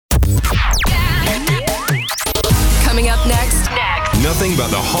nothing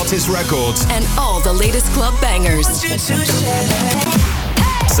but the hottest records and all the latest club bangers.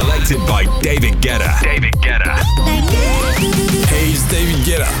 Selected by David Guetta. David Guetta. Hey, it's David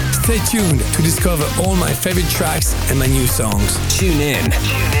Guetta. Stay tuned to discover all my favorite tracks and my new songs. Tune in.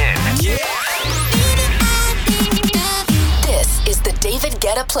 Yeah. This is the David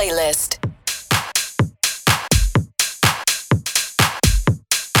Guetta playlist.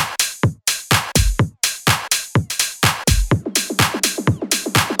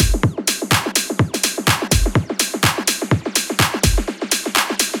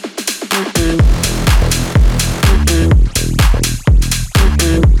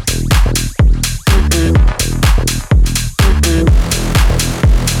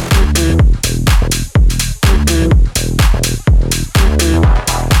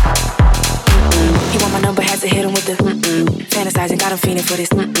 Got him feeling for this.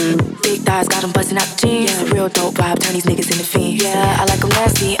 Big thighs got him busting out the jeans. Yeah. Real dope vibe, turn these niggas into fiends. Yeah, I like him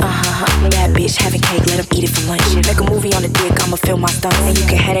nasty, Bad bitch, having cake, let him eat it for lunch. Make a movie on the dick, I'ma film my stunts. And you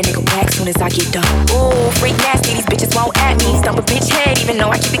can have that nigga back soon as I get done. Ooh, freak nasty, these bitches won't at me. Stump a bitch head, even though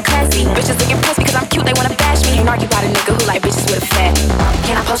I keep it classy. Bitches look impressed because I'm cute, they wanna bash me. Can't argue about a nigga who like bitches with a fat.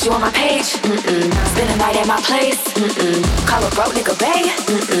 Can I post you on my page? Spend the night at my place? Call a broke nigga bae?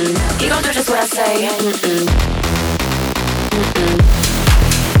 He gon' do just what I say.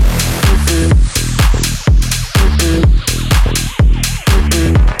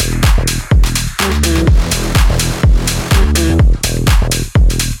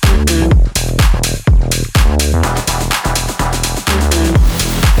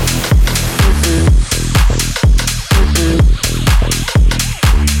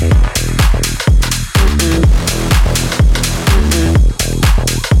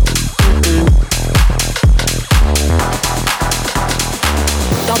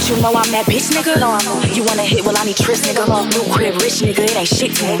 You know I'm that bitch, nigga. You wanna hit? Well, I need tris, nigga. New crib, rich, nigga. It ain't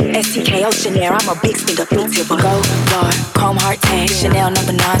shit to him. STK, Chanel, I'm a big spender, big tipper. Gold bar, chrome heart tag, Chanel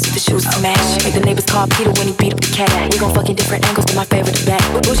number 9s with the shoes to match. Make the neighbors call Peter when he beat up the cat. We gon' fuck in different angles, but my favorite is back.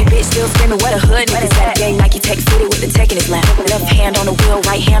 Bougie bitch still screaming, where the hood niggas at? Gang Nike Tech fitted with the tech in his lap. Left hand on the wheel,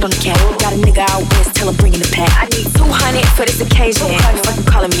 right hand on the cap. Got a nigga out west, tell him bring in the pack. I need 200 for this occasion. Fucking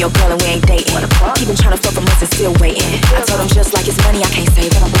calling me your girl and we ain't dating. Keep him tryna fuck for months and still waiting. I told him just like it's money, I can't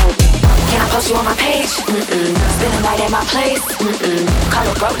save it, I'm broken. Can I post you on my page? Spend the night at my place? Call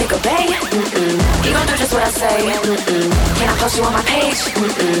a broke nigga bae? He gon' do just what I say. Can I post you on my page?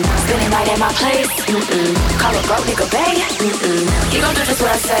 Spend the night at my place? Call a broke nigga bae? He gon' do just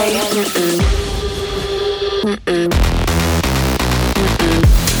what I say.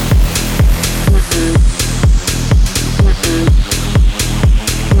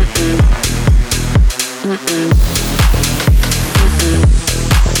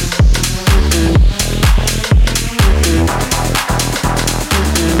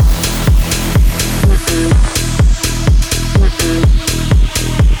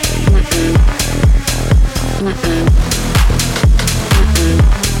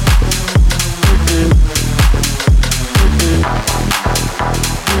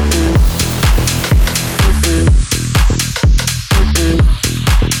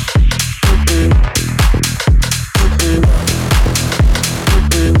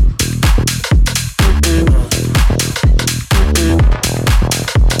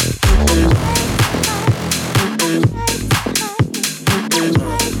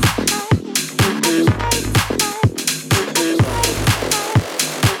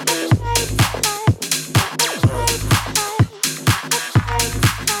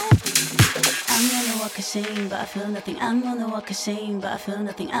 But I feel nothing. I'm gonna walk a shame, but I feel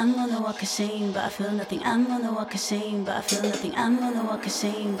nothing. I'm gonna walk a shame, but I feel nothing. I'm gonna walk a shame, but I feel nothing. I'm gonna walk a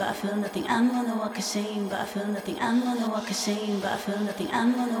shame, but I feel nothing. I'm gonna walk a shame, but I feel nothing. I'm gonna walk a shame, but I feel nothing. I'm gonna walk a shame, but I feel nothing. I'm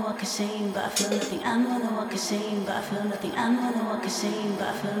gonna walk a shame, but I feel nothing. I'm gonna walk a shame, but I feel nothing. I'm gonna walk a shame, but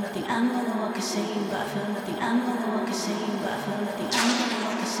I feel nothing. I'm gonna walk a shame, but I feel nothing. I'm gonna walk a shame, but I feel nothing. I'm gonna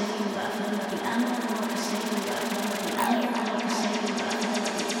walk a shame, but I feel nothing. I'm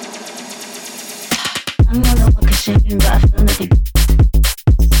gonna walk a shame, but I feel nothing.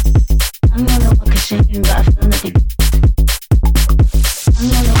 I'm gonna walk a shame, but I feel nothing. I'm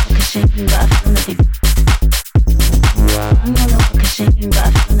gonna walk a shame, but I feel nothing. I'm gonna walk a shame, but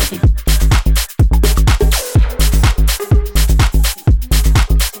I feel nothing.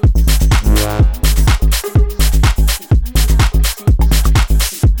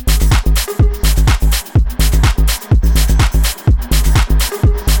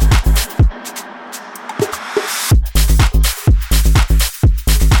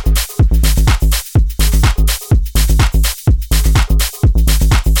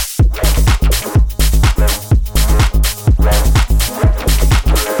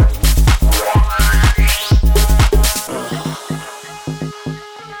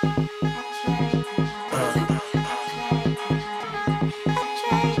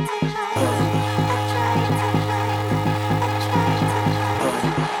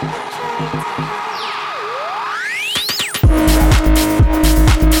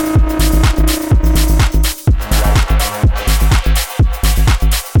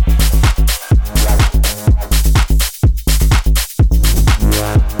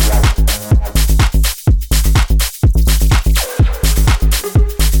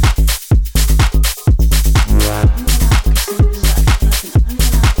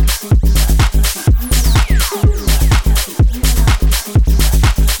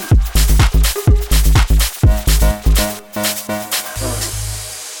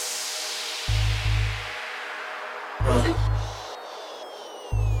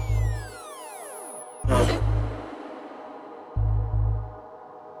 I'm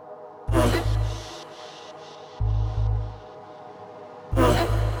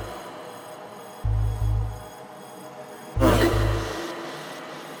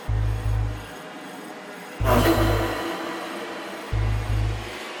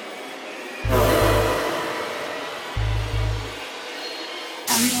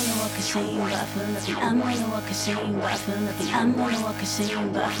gonna walk a shame, but I feel nothing. I'm gonna walk a shame, but I feel nothing. I'm gonna walk a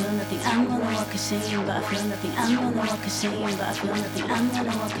shame, but I feel nothing. I'm gonna walk a shame, but I feel nothing. I'm gonna walk a shame, but I feel nothing. I'm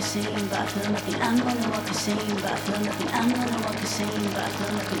gonna walk a shame, but I feel nothing. I'm gonna walk a shame, but I feel nothing. I'm gonna walk a shame, but I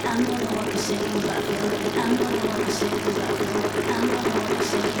feel nothing. I'm gonna walk a shame, but I feel nothing. I'm gonna walk a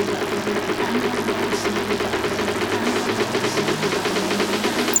shame, but I feel nothing. I'm gonna walk a shame, but I feel nothing.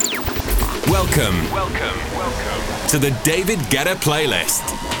 Welcome to the David Guetta playlist.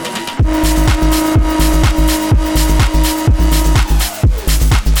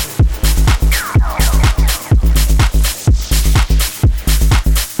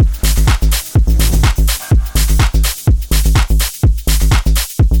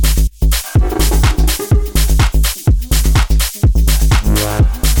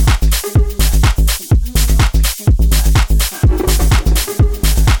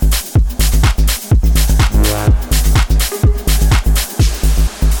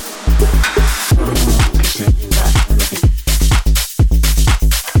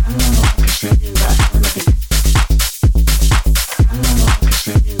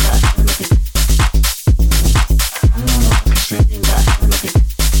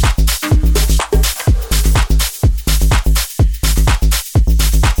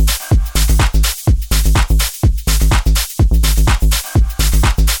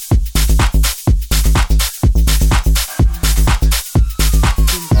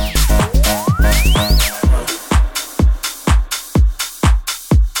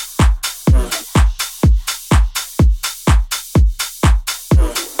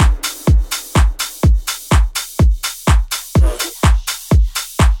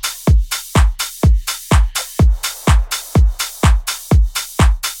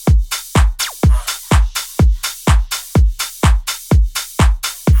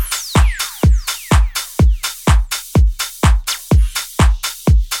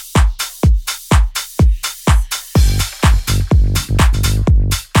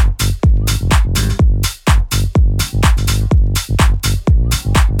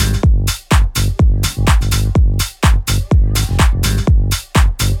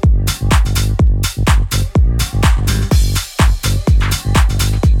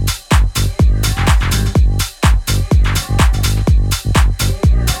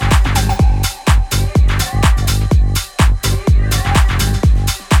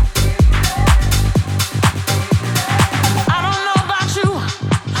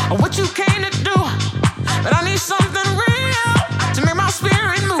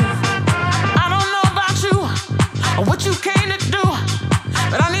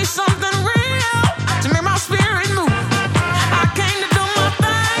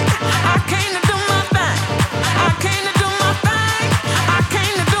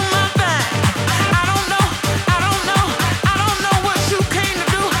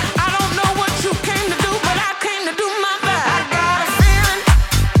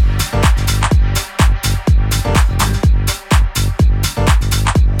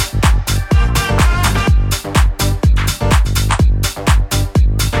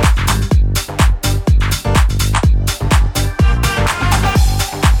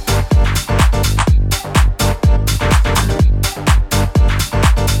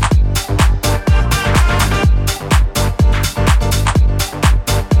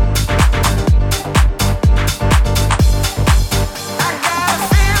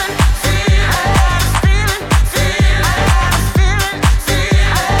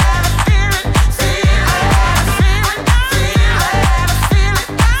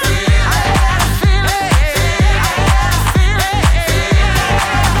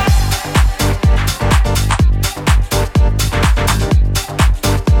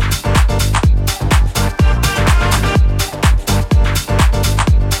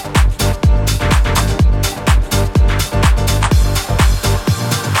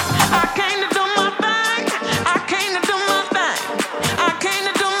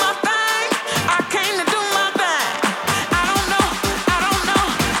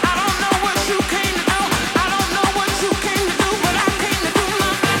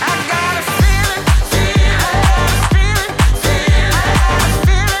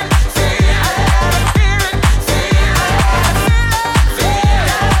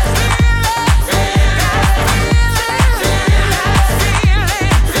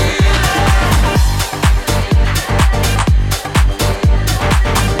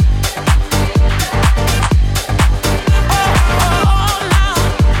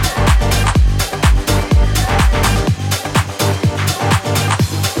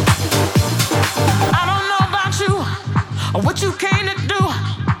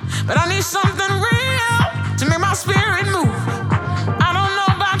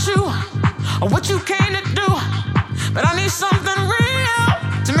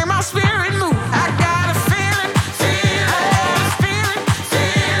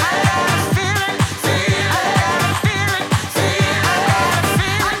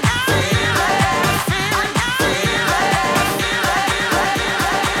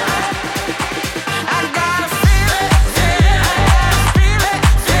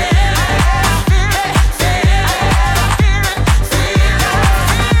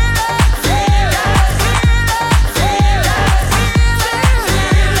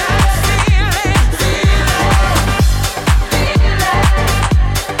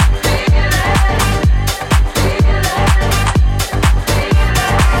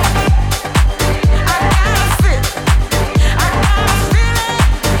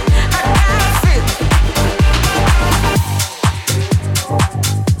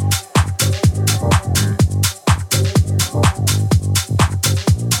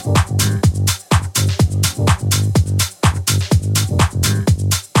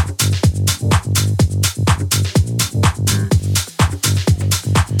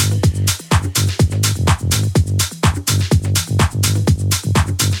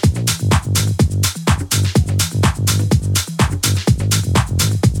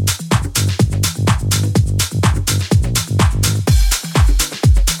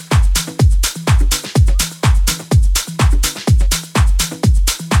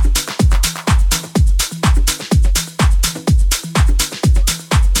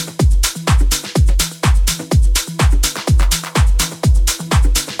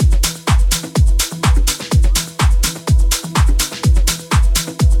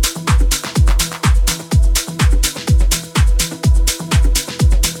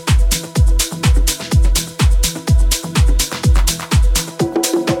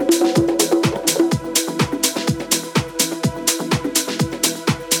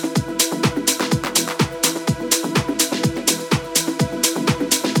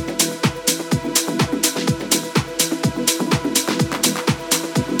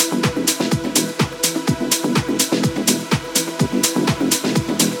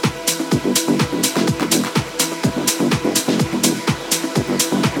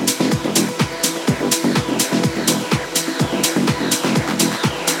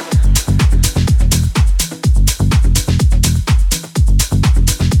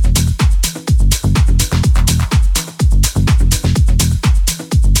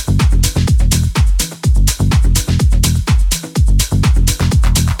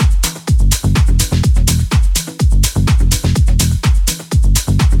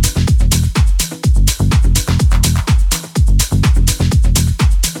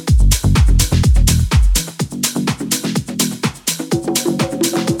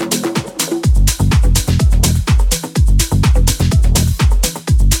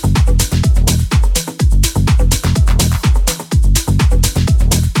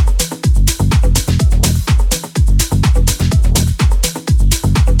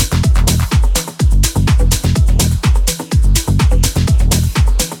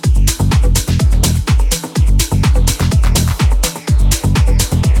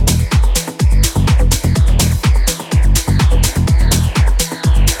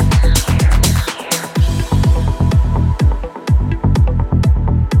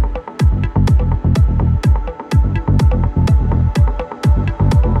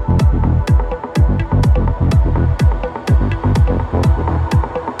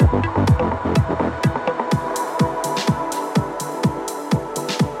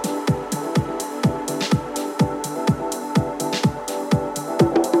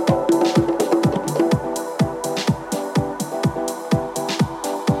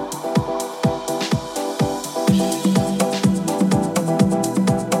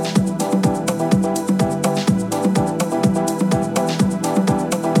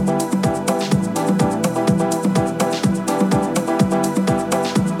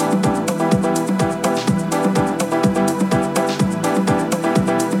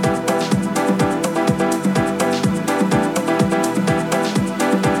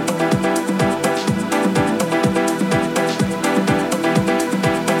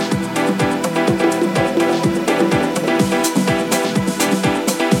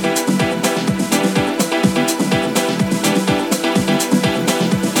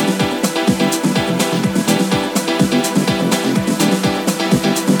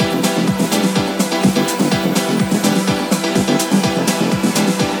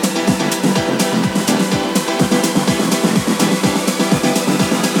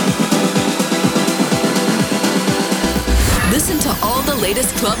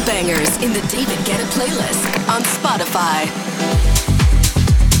 latest club bangers in the David Guetta playlist on Spotify.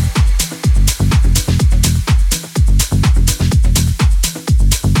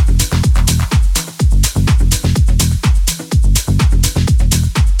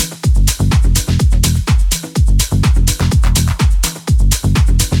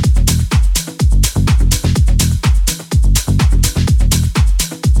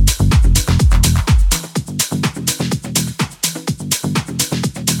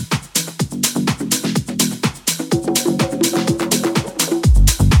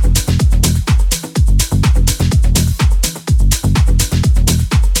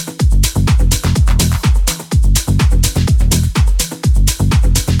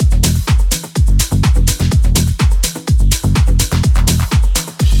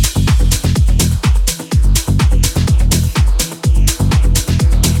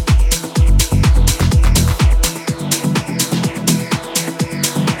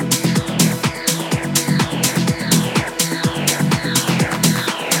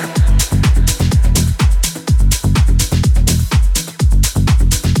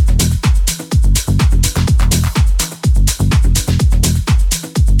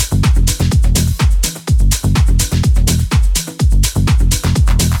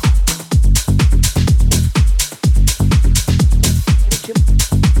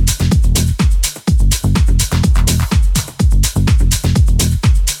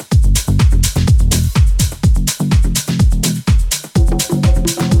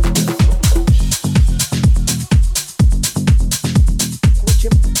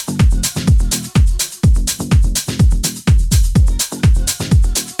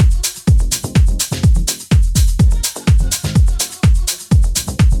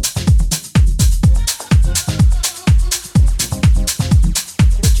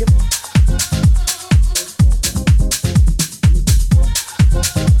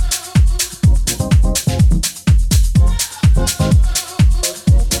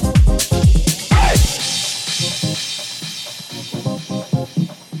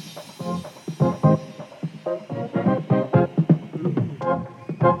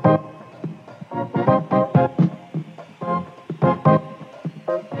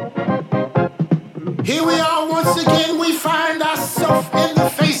 Here we are once again, we find ourselves in the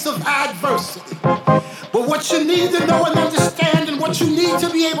face of adversity. But what you need to know and understand and what you need to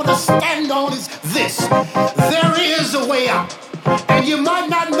be able to stand on is this. There is a way out. And you might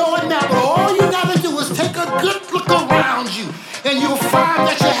not know it now, but all you gotta do is take a good look around you and you'll find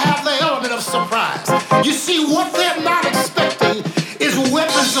that you have the element of surprise. You see, what they're not expecting is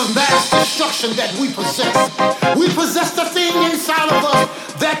weapons of mass destruction that we possess. We possess the thing inside of us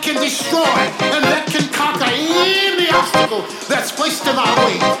that can destroy and that can conquer any obstacle that's placed in our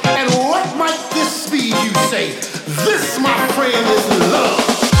way. And what might this be, you say? This, my friend, is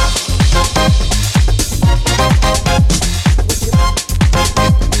love.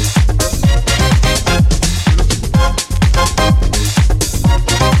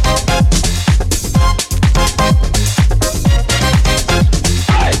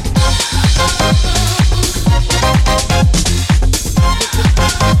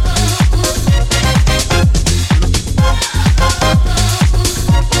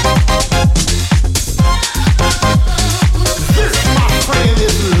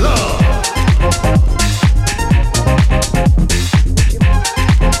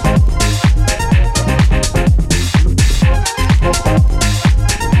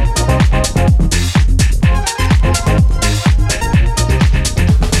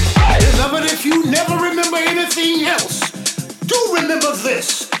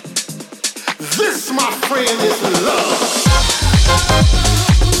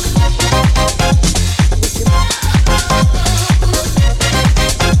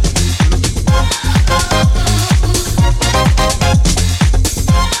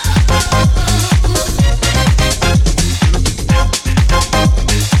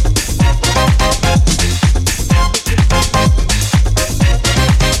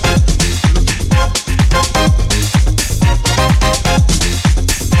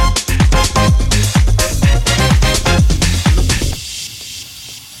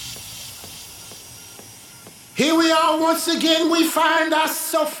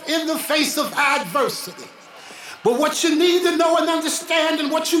 In the face of adversity. But what you need to know and understand and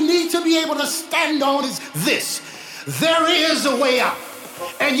what you need to be able to stand on is this. There is a way out.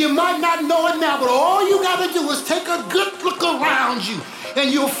 And you might not know it now, but all you gotta do is take a good look around you and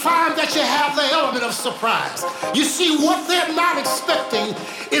you'll find that you have the element of surprise. You see, what they're not expecting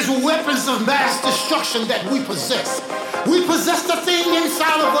is weapons of mass destruction that we possess. We possess the thing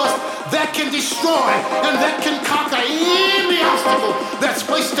inside of us that can destroy and that can conquer any obstacle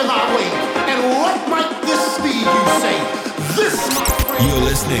placed in our way. And what might this be, you say? This, my friend. You're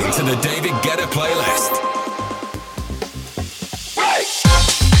listening to the David Guetta playlist.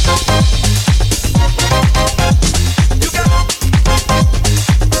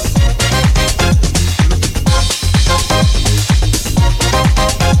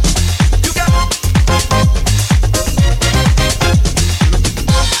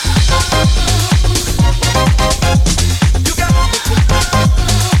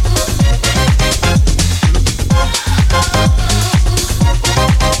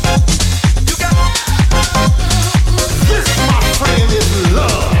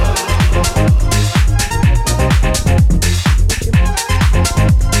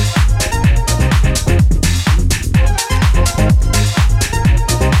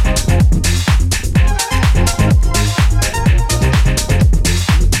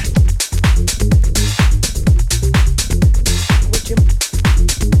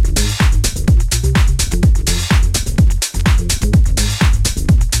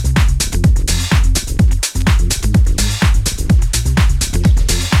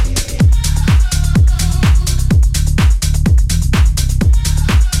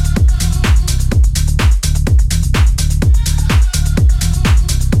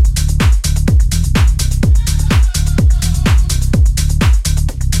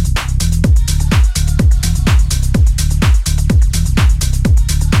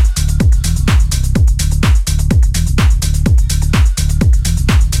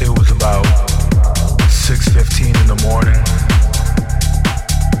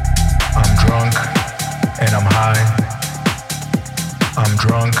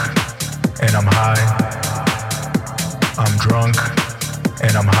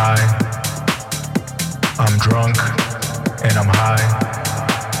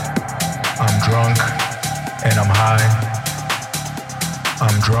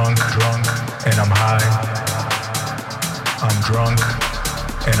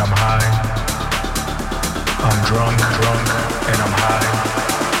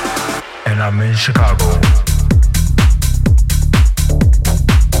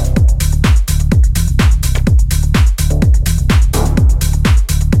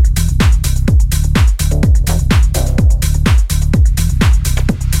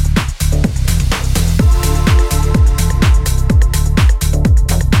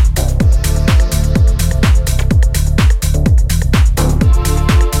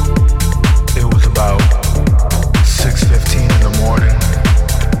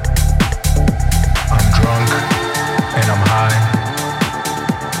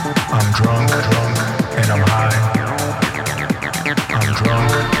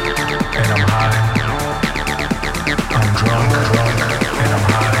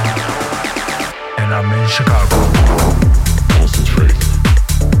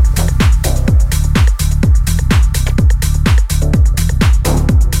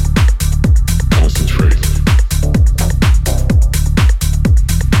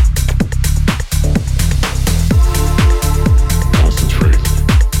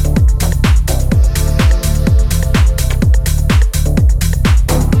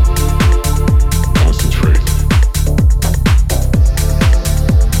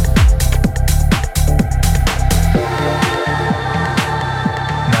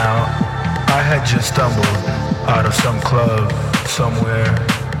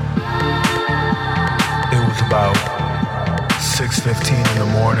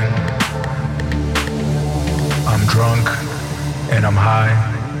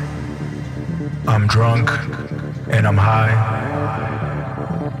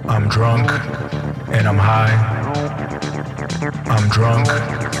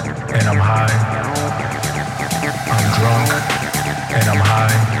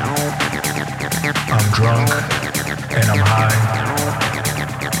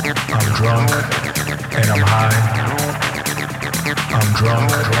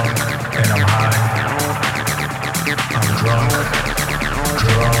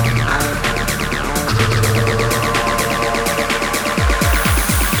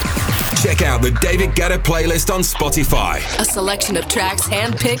 Check out the David Guetta playlist on Spotify. A selection of tracks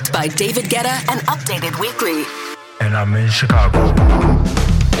handpicked by David Guetta and updated weekly. And I'm in Chicago.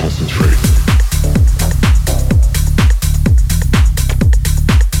 Concentrate.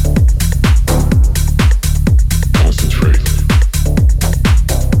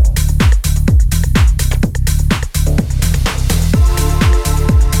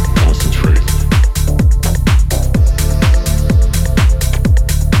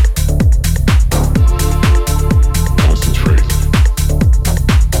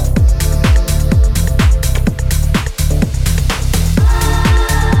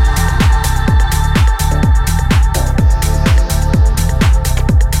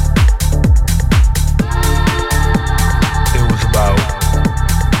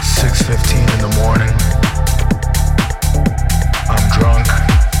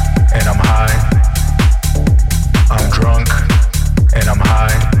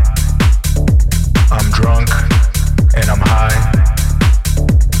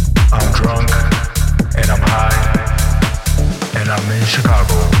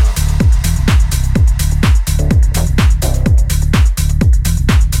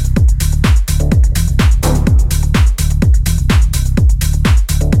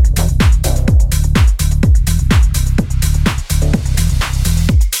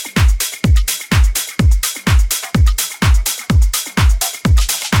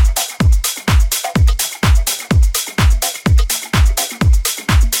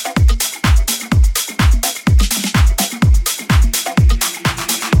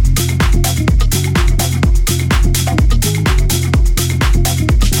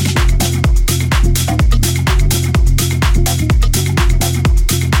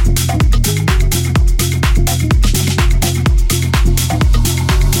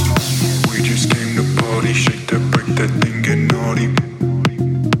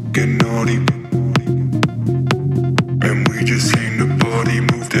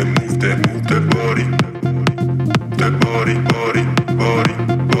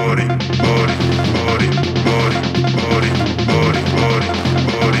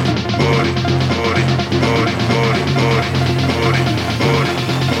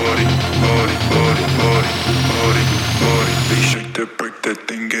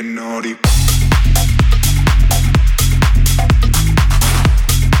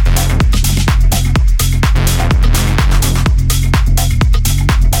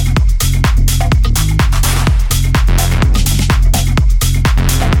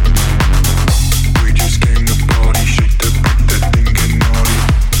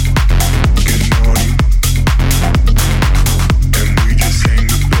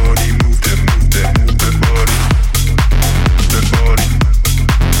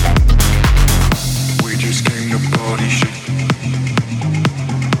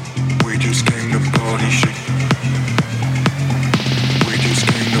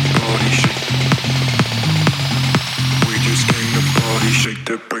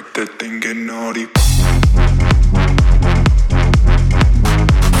 that thing get naughty.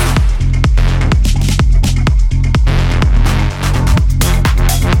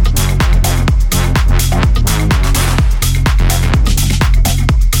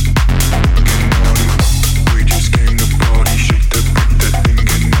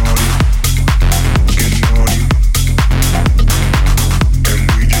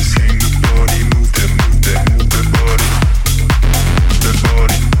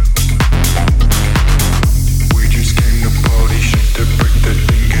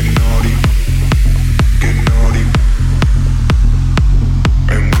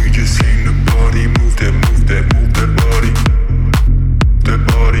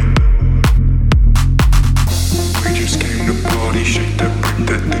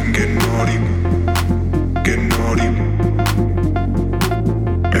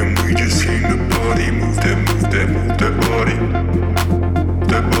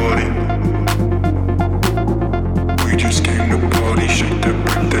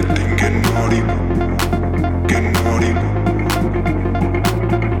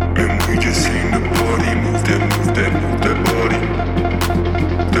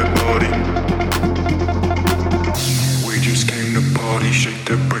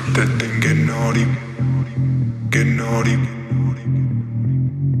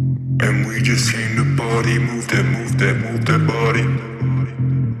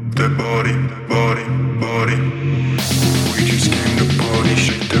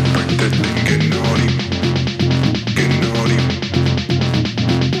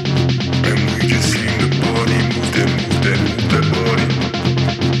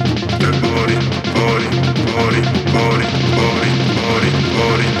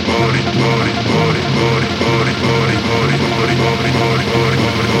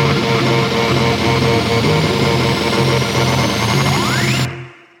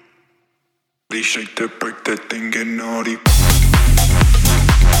 Shake that, break that thing, get naughty.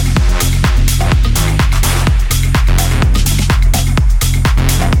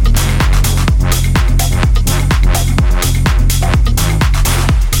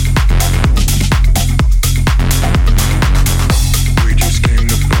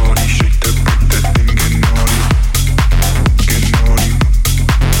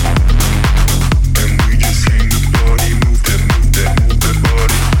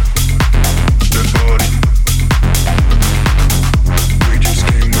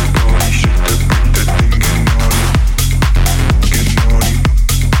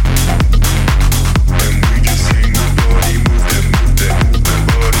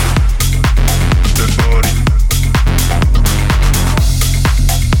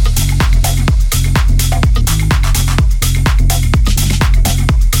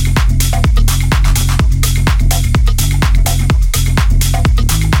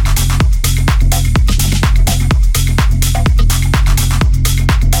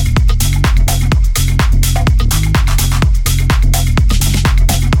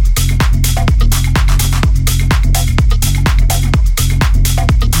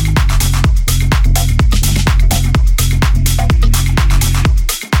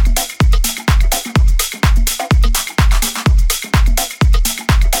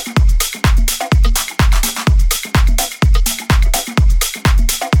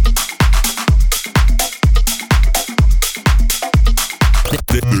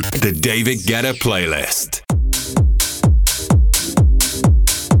 The David Guetta playlist.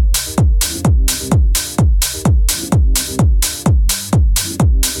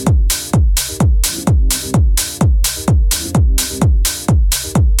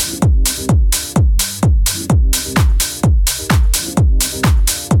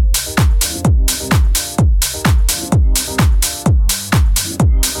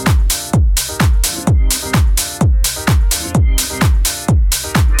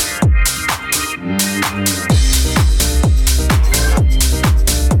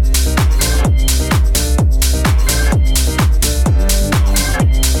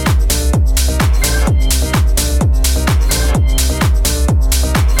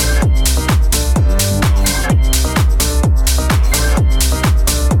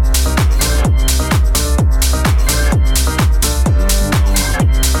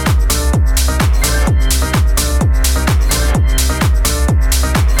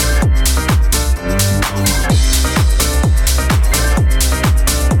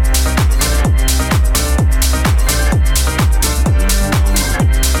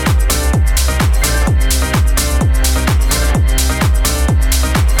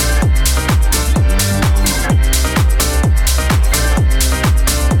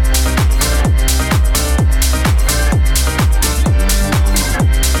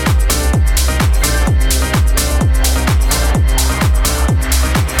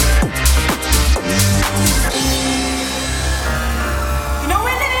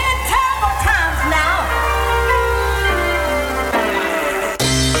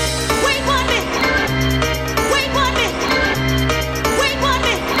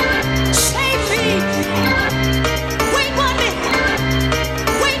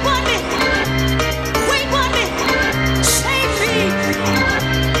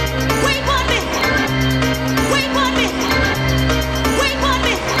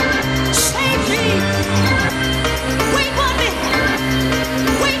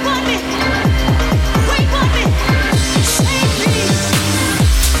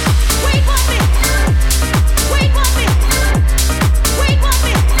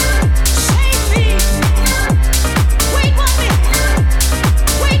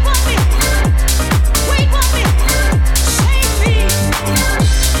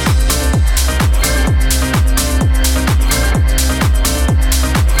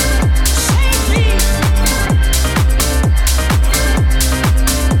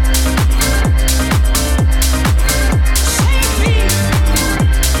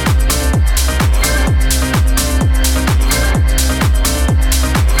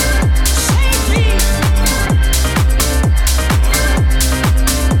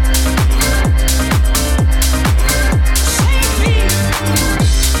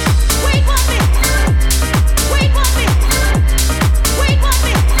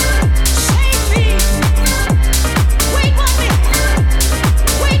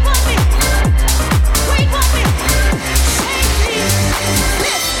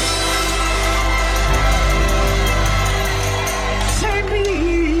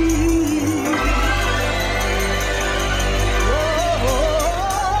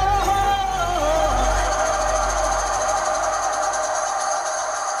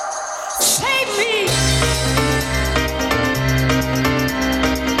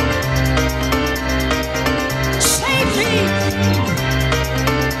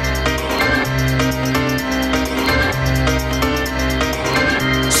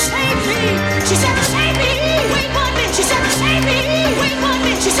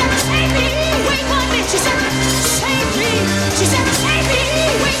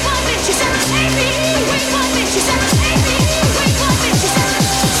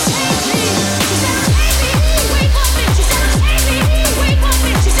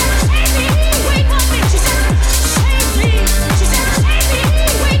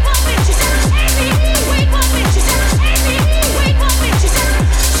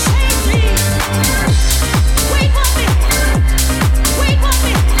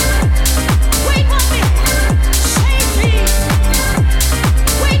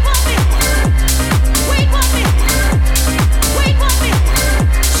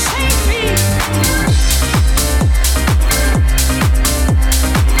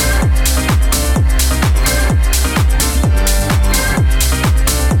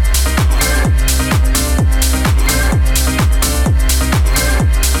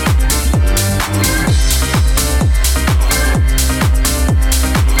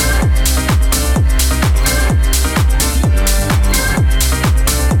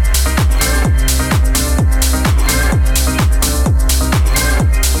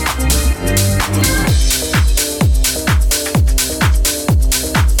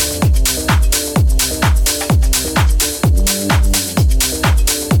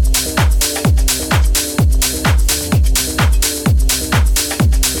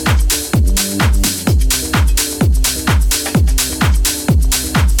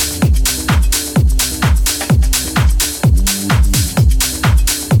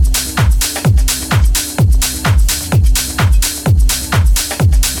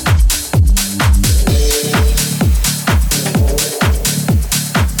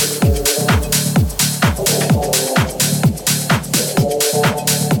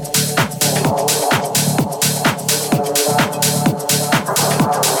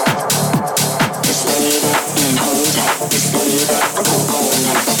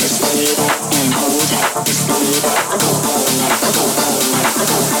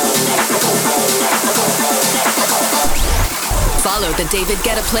 Follow the David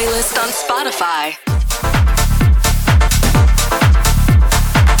Guetta playlist on Spotify.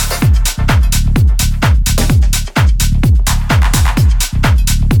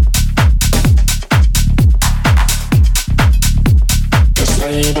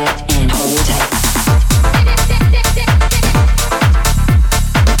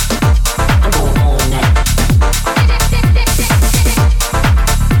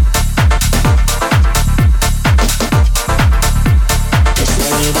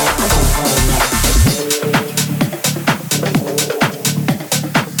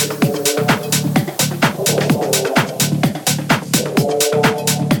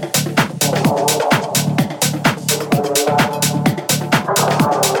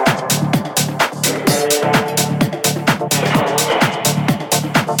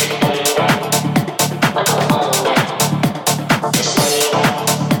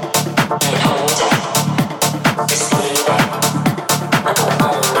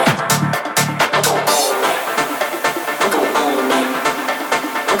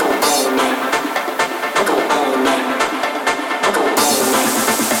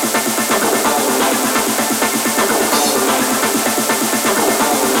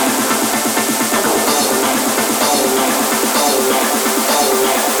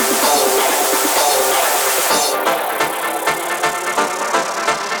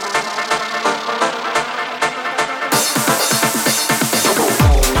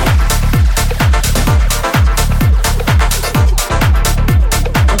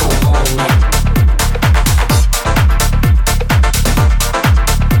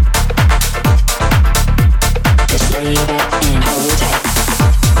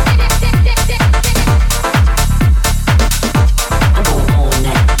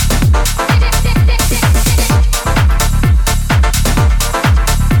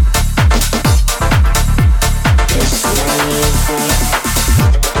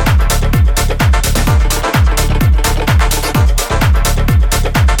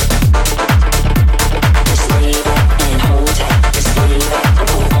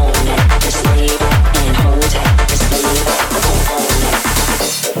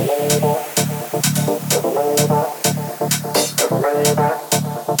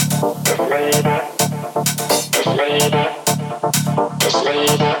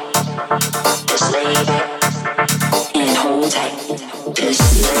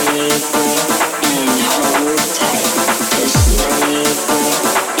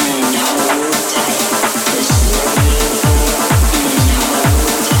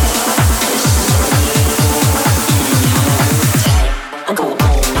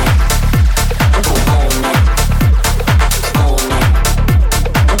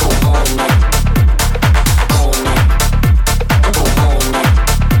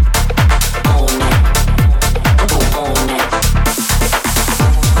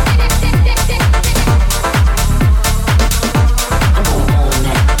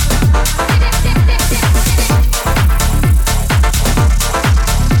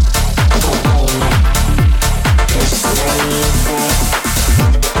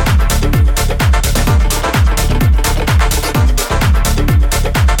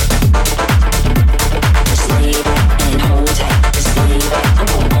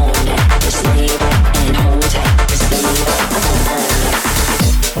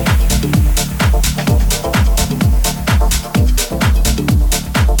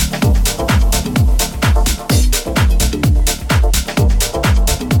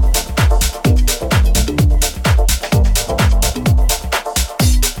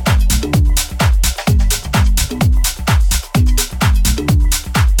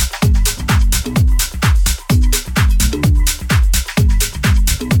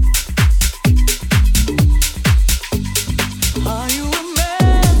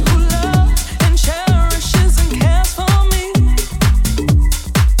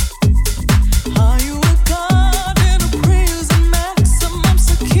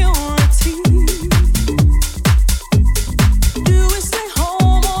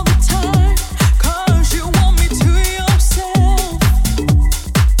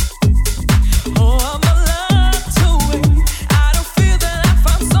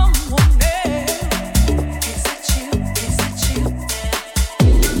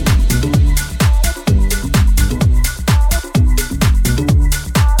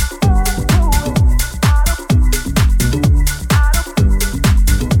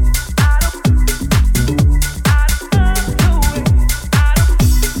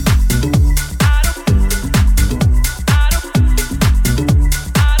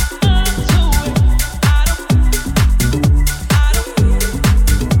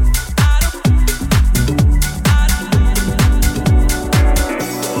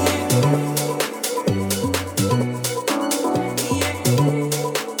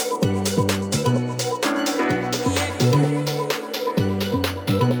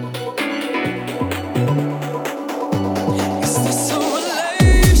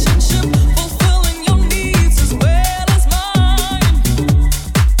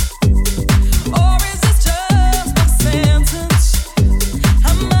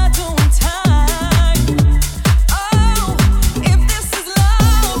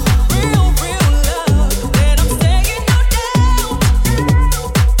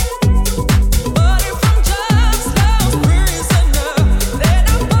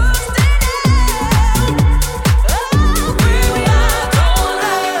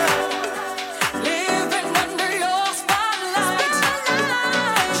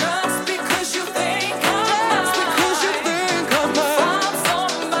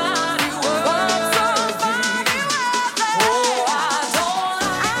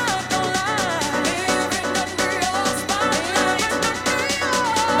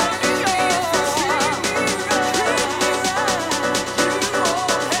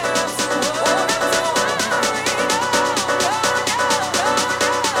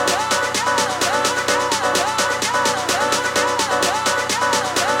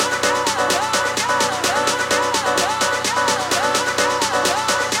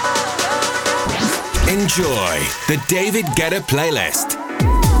 Enjoy the David Guetta playlist.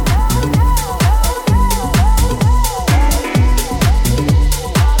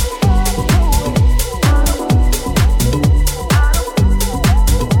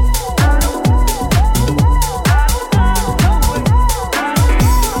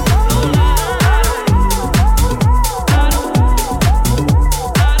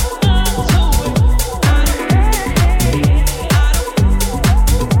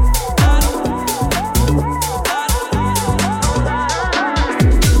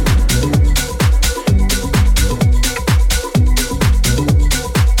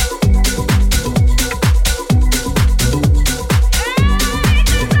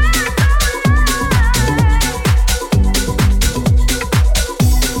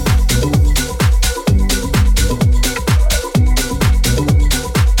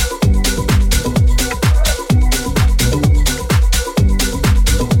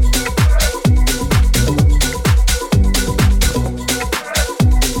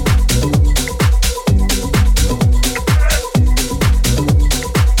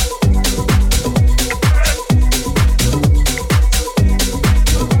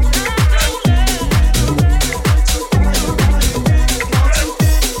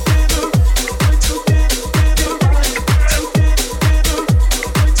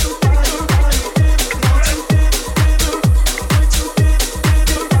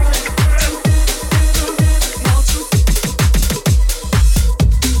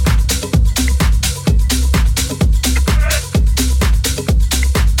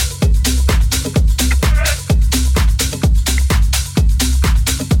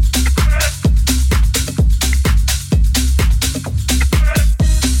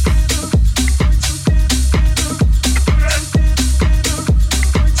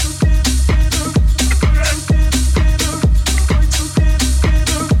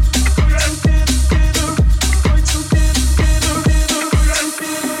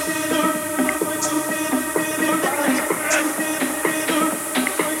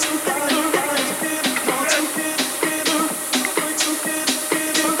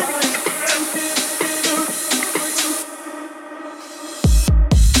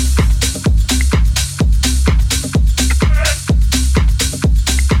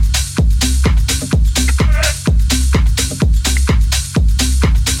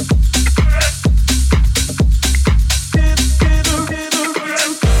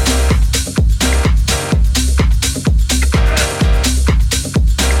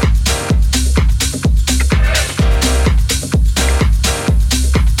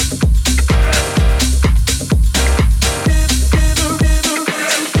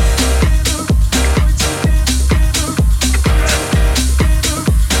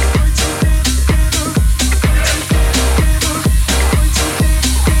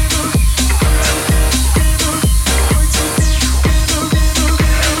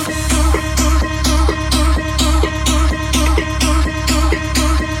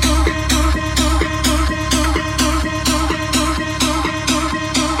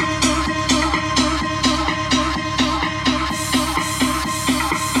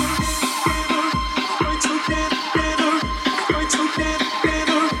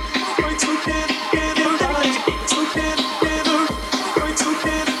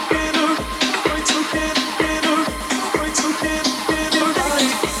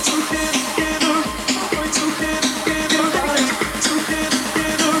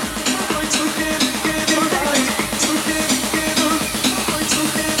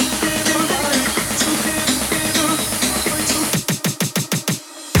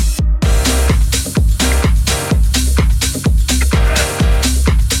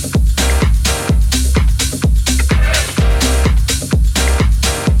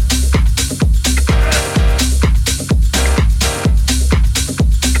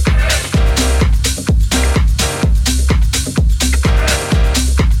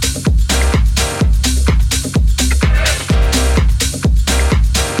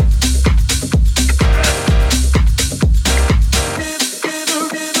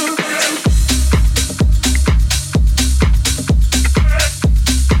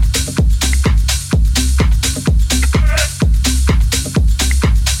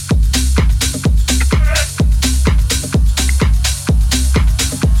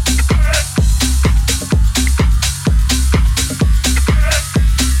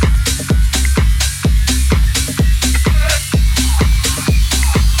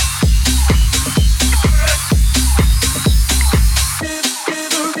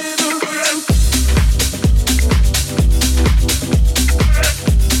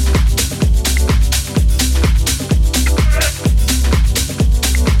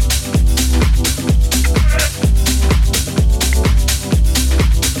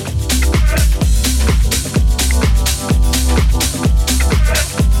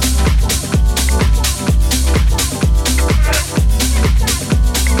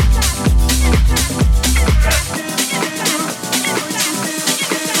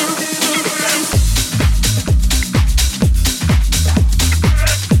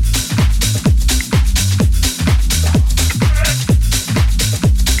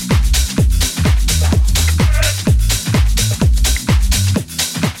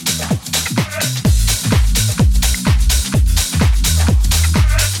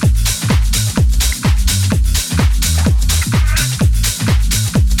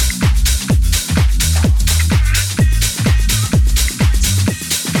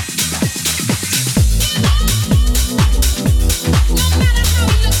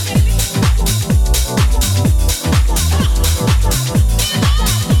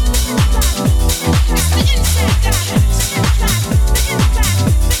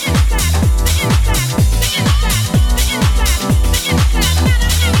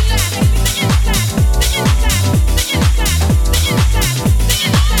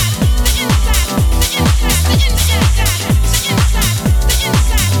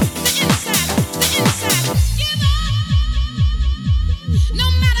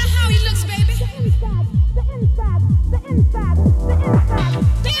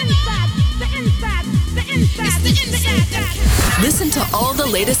 all the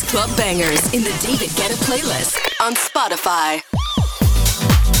latest club bangers in the David Guetta playlist on Spotify.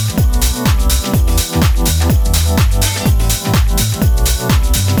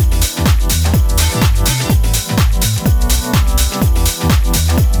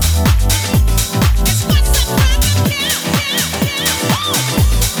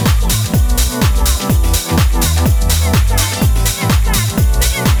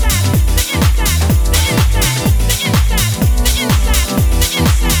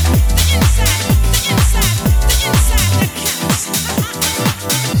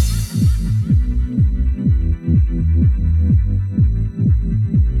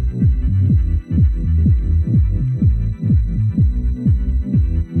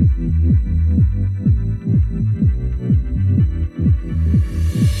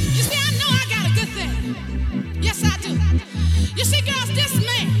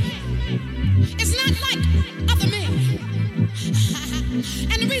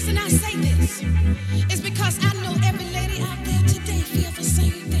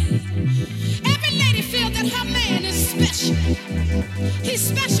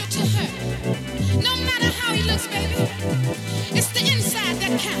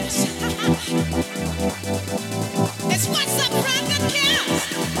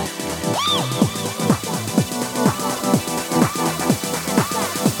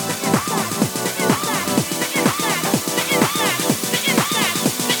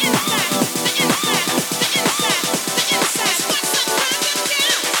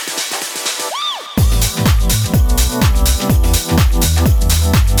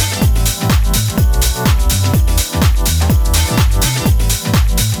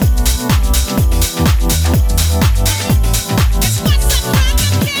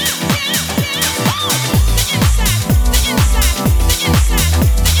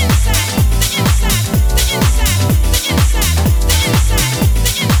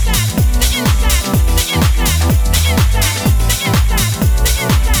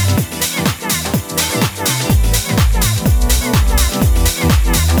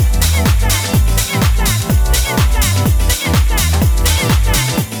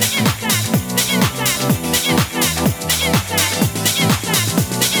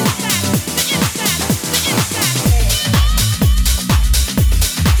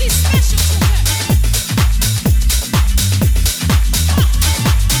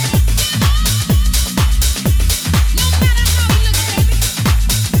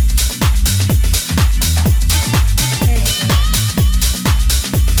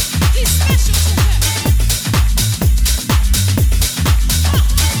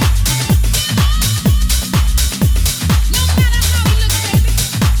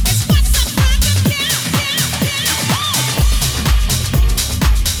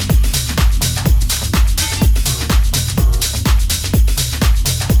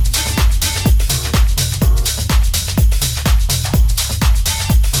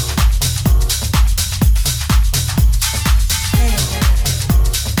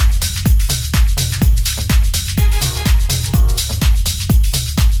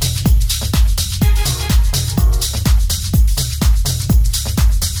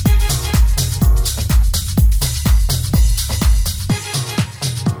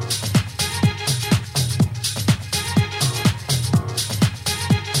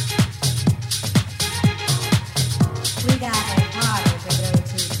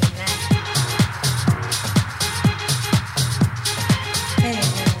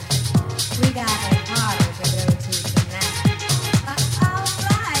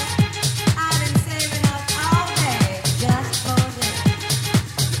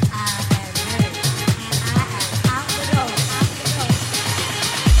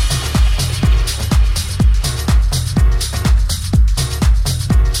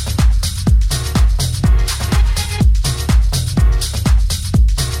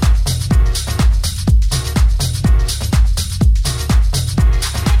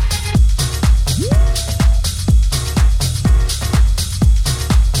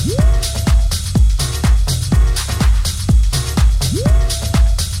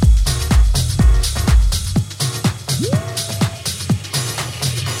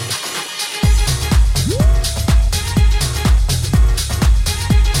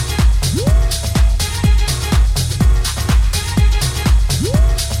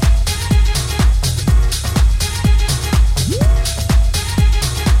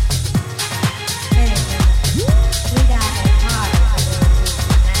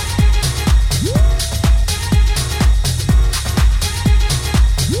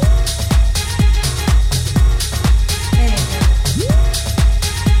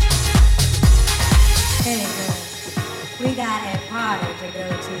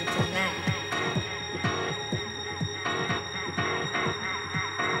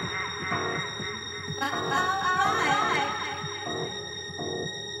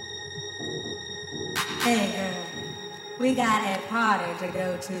 Hey girl, we got a party to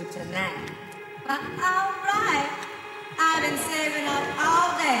go to tonight. But alright, I've been saving up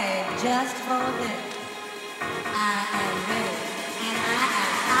all day just for this. I am ready, and I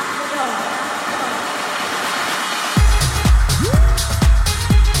am out the door.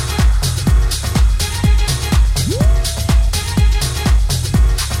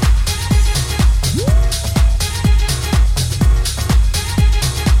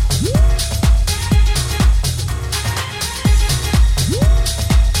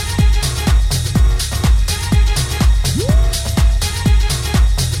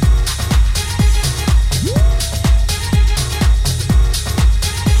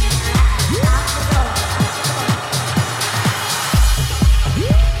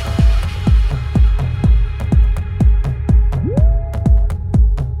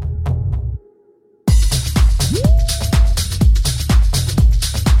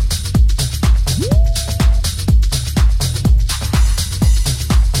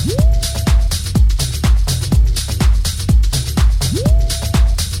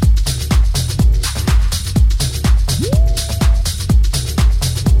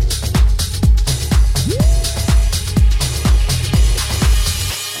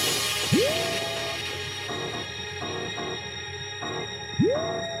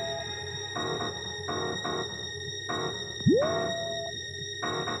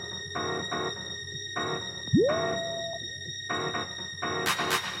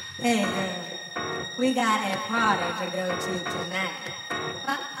 Hey girl, we got a party to go to tonight.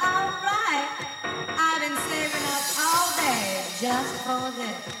 But alright, I've been saving up all day just for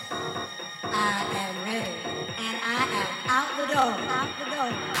this. I am ready, and I am out the door, out the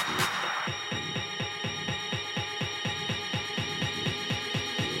door.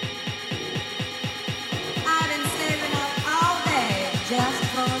 I've been saving up all day just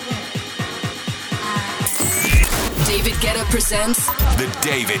for this. David Guetta presents The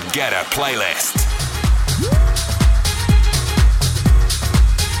David Guetta Playlist.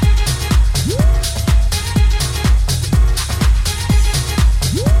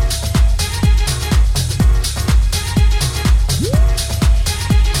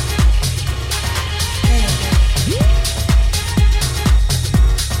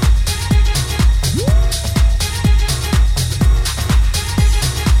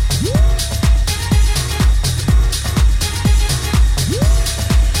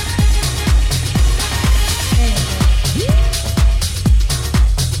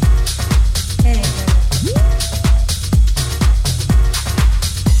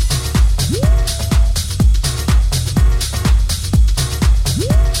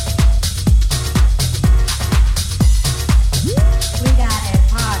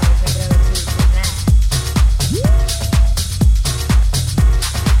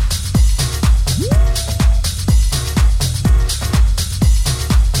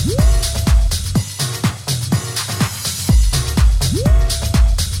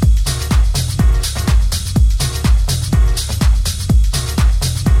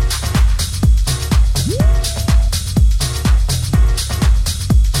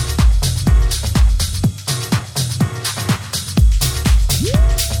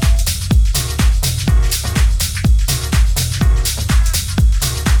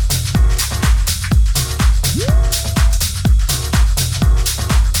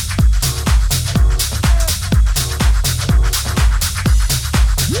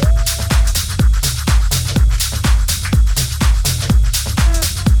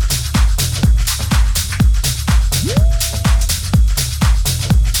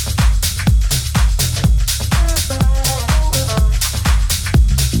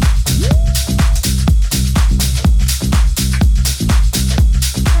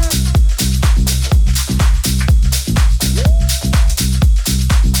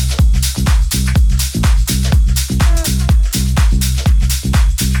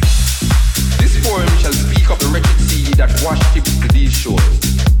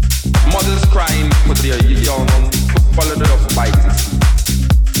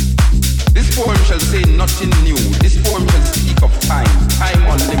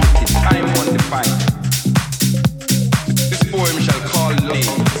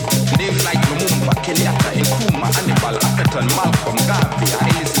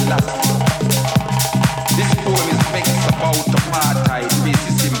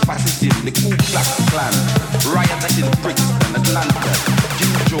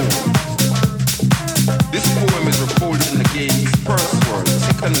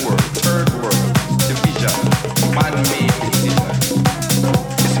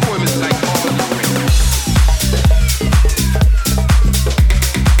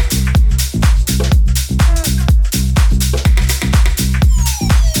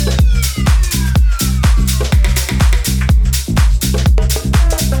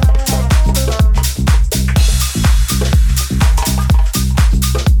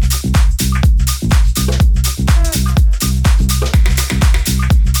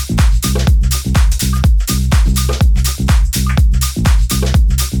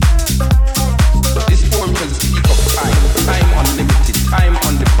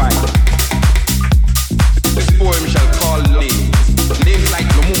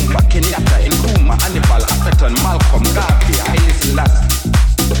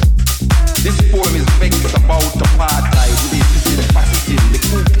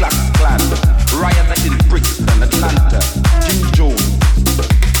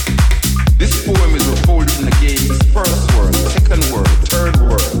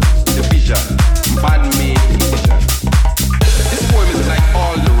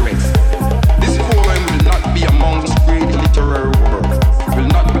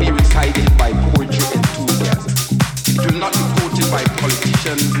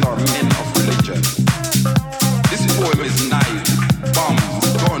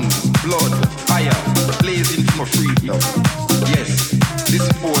 blood, fire, blazing for freedom. Yes, this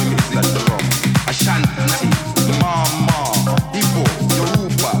poem is a drum. Ashanti, Mama, Igbo,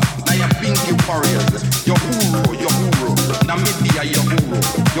 Yoruba, Nyabingi warriors, Yohuro, Namibia,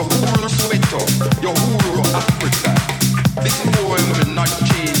 Yohuro Soweto, Yohuro Africa. This poem will not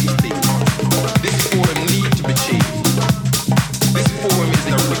change things. This poem needs to be changed. This poem is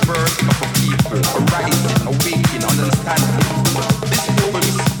a rebirth of a people, a rising, awakening, understanding. This poem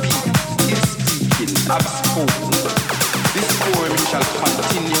is speaking, I've spoken. This poem shall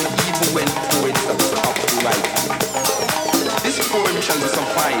continue even when poets have stopped writing. This poem shall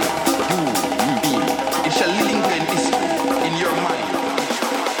survive you, me. It shall linger in history, in your mind.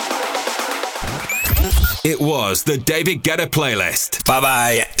 It was the David Guetta playlist. Bye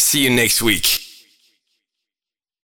bye. See you next week.